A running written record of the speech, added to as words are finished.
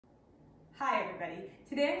Hi everybody.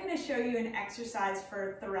 Today I'm going to show you an exercise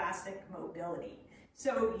for thoracic mobility.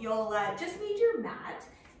 So you'll just need your mat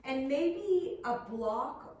and maybe a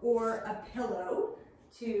block or a pillow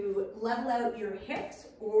to level out your hips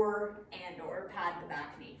or pad the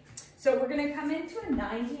back knee. So we're going to come into a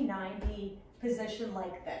 90-90 position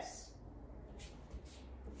like this.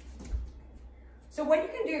 So what you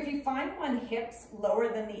can do if you find one hip's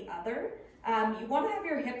lower than the other, you want to have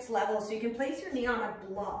your hips level so you can place your knee on a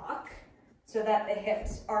block so that the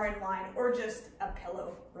hips are in line, or just a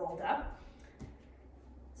pillow rolled up.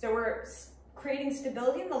 So we're creating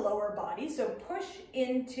stability in the lower body. So push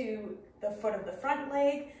into the foot of the front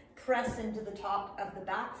leg, press into the top of the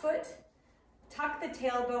back foot, tuck the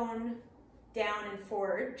tailbone down and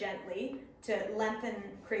forward gently to lengthen,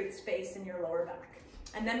 create space in your lower back.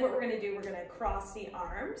 And then what we're going to do, we're going to cross the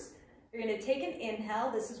arms. You're going to take an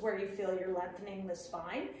inhale. This is where you feel you're lengthening the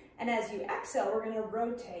spine. And as you exhale, we're going to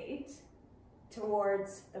rotate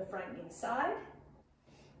towards the front knee side.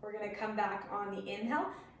 We're going to come back on the inhale.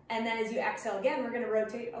 And then as you exhale again, we're going to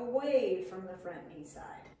rotate away from the front knee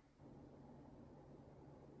side.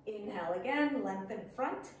 Inhale again, lengthen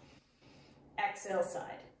front. Exhale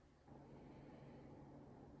side.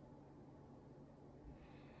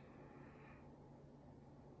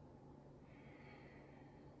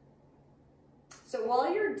 So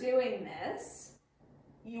while you're doing this,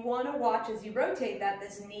 you want to watch as you rotate that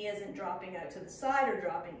this knee isn't dropping out to the side or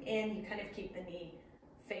dropping in. You kind of keep the knee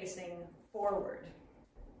facing forward.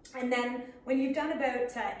 And then when you've done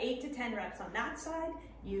about 8 to 10 reps on that side,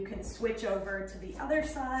 you can switch over to the other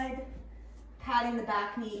side, patting the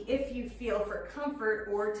back knee if you feel for comfort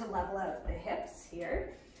or to level out the hips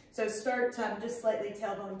here. So start just slightly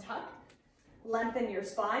tailbone tucked. Lengthen your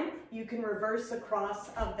spine. You can reverse the cross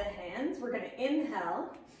of the hands. We're going to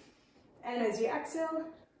inhale, and as you exhale,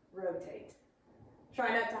 rotate.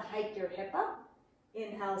 Try not to hike your hip up.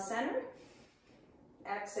 Inhale, center.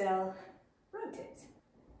 Exhale, rotate.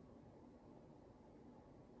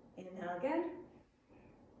 Inhale again.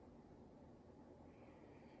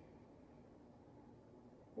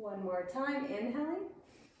 One more time, inhaling.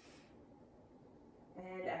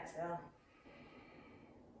 And exhale.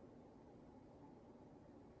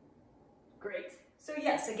 Great. So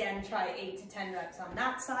yes, again, try 8 to 10 reps on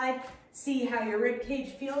that side. See how your rib cage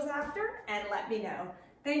feels after and let me know.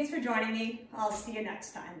 Thanks for joining me. I'll see you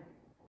next time.